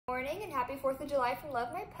morning and happy 4th of July from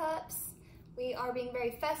Love My Pups. We are being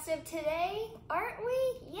very festive today, aren't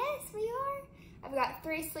we? Yes, we are. I've got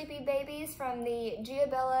 3 sleepy babies from the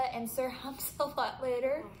Giabella and Sir Humps a lot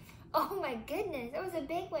later. Oh my goodness, that was a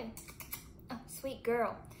big one. Oh, sweet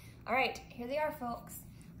girl. All right, here they are, folks.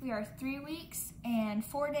 We are 3 weeks and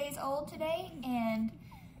 4 days old today, and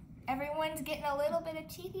everyone's getting a little bit of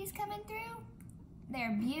teethies coming through.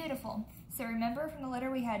 They're beautiful. So remember from the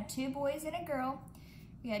litter we had 2 boys and a girl.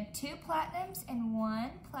 We had 2 platinums and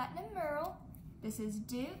 1 platinum Merle. This is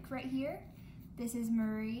Duke right here. This is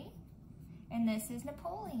Marie. And this is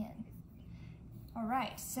Napoleon. All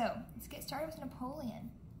right, so let's get started with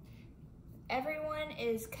Napoleon. Everyone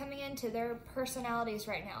is coming into their personalities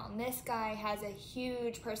right now, and this guy has a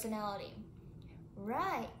huge personality.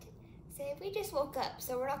 Right, say we just woke up,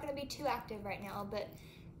 so we're not gonna be too active right now, but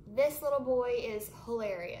this little boy is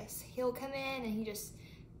hilarious. He'll come in and he just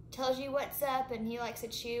tells you what's up, and he likes to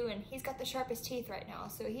chew, and he's got the sharpest teeth right now,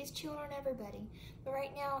 so he's chewing on everybody. But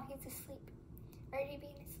right now, he's asleep. Are you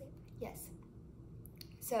being asleep? Yes.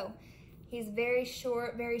 So, he's very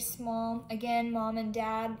short, very small. Again, mom and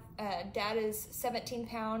dad. Dad is 17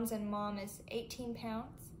 pounds and mom is 18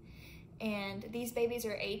 pounds. And these babies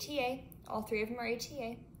are ATA. All 3 of them are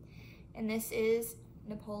ATA. And this is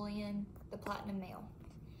Napoleon, the platinum male.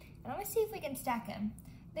 And I'm gonna see if we can stack them.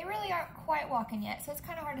 They really aren't quite walking yet, so it's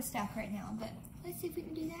kind of hard to stack right now, but let's see if we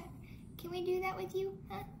can do that. Can we do that with you,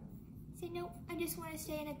 huh? Say, no, I just want to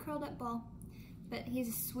stay in a curled up ball. But he's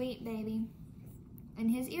a sweet baby. And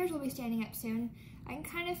his ears will be standing up soon. I can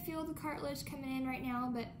kind of feel the cartilage coming in right now,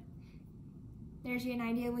 but there's you an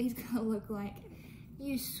idea what he's gonna look like.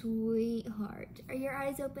 You sweetheart. Are your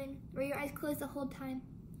eyes open? Were your eyes closed the whole time?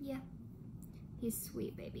 Yeah. He's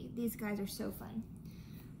sweet, baby. These guys are so fun.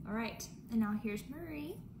 All right, and now here's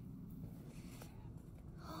Marie.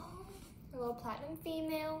 Oh, a little platinum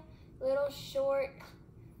female, little short.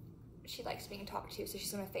 She likes being talked to, so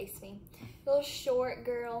she's gonna face me. Little short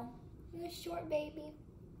girl, little short baby.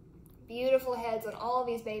 Beautiful heads on all of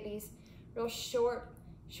these babies. Real short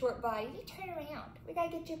body. You turn around. We gotta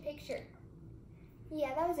get your picture.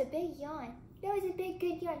 Yeah, that was a big yawn. That was a big,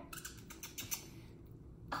 good yawn.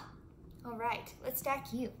 Oh, all right, let's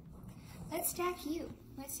stack you. Let's stack you.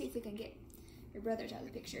 Let's see if we can get your brothers out of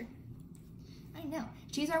the picture. I know,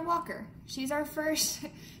 she's our walker. She's our first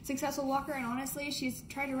successful walker, and honestly, she's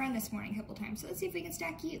tried to run this morning a couple times. So let's see if we can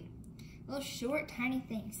stack you. Little short, tiny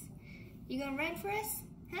things. You gonna run for us?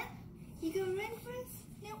 Huh? You gonna run for us?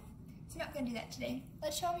 No, she's not gonna do that today.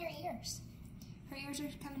 Let's show them your ears. Her ears are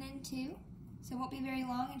coming in too, so it won't be very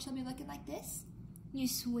long, and she'll be looking like this. You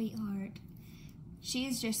sweetheart.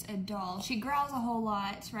 She's just a doll. She growls a whole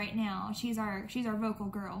lot right now. She's our vocal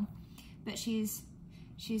girl, but she's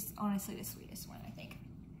honestly the sweetest one, I think.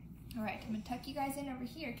 All right, I'm gonna tuck you guys in over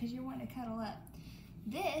here because you're wanting to cuddle up.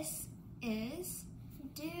 This is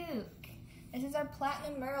Duke. This is our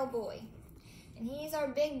platinum Merle boy, and he's our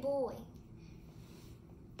big boy.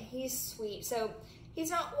 He's sweet. So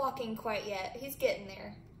he's not walking quite yet. He's getting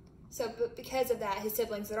there. So, but because of that, his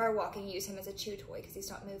siblings that are walking use him as a chew toy because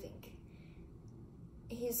he's not moving.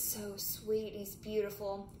 He's so sweet, he's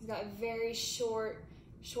beautiful. He's got very short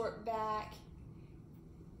back.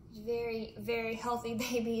 Very, very healthy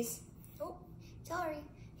babies. Oh, sorry.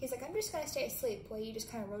 He's like, I'm just gonna stay asleep while you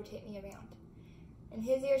just kind of rotate me around. And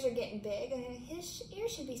his ears are getting big, and his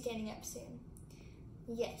ears should be standing up soon.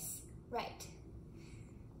 Yes, right.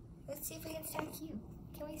 Let's see if we can stack you.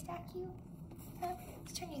 Can we stack you? Huh?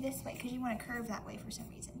 Let's turn you this way, because you want to curve that way for some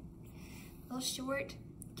reason. A little short.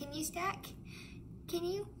 Can you stack? Can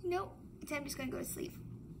you? Nope. I'm just gonna go to sleep.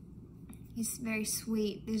 He's very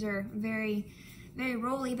sweet. These are very, very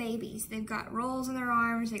rolly babies. They've got rolls on their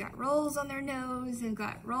arms. They got rolls on their nose. They've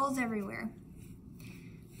got rolls everywhere.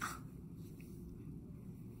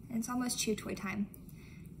 And it's almost chew toy time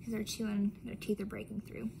because they're chewing. Their teeth are breaking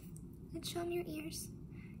through. Let's show them your ears.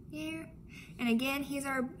 Yeah. And again, he's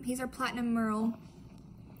our platinum Merle,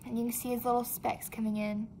 and you can see his little specks coming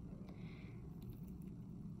in.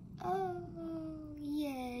 Oh.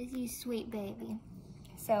 Yes, you sweet baby.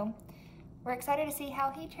 So, we're excited to see how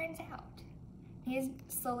he turns out. He's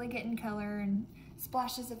slowly getting color and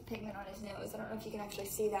splashes of pigment on his nose. I don't know if you can actually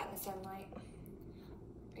see that in the sunlight.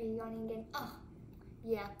 Are you yawning again? Oh,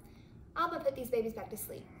 yeah. I'm gonna put these babies back to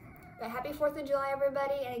sleep. But happy 4th of July,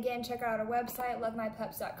 everybody. And again, check out our website,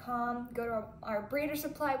 lovemypups.com. Go to our breeder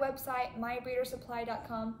supply website,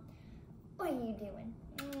 mybreedersupply.com. What are you doing?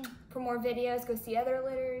 For more videos, go see other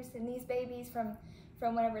litters and these babies from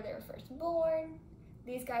whenever they were first born.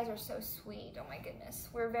 These guys are so sweet, oh my goodness.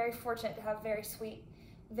 We're very fortunate to have very sweet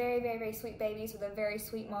Very, very, very sweet babies with a very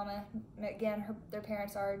sweet mama. Again, their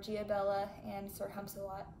parents are Giabella and Sir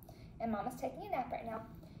Humps-a-Lot. And mama's taking a nap right now.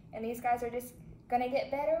 And these guys are just gonna get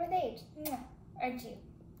better with age. Aren't you?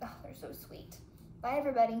 Oh, they're so sweet. Bye,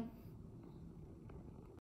 everybody.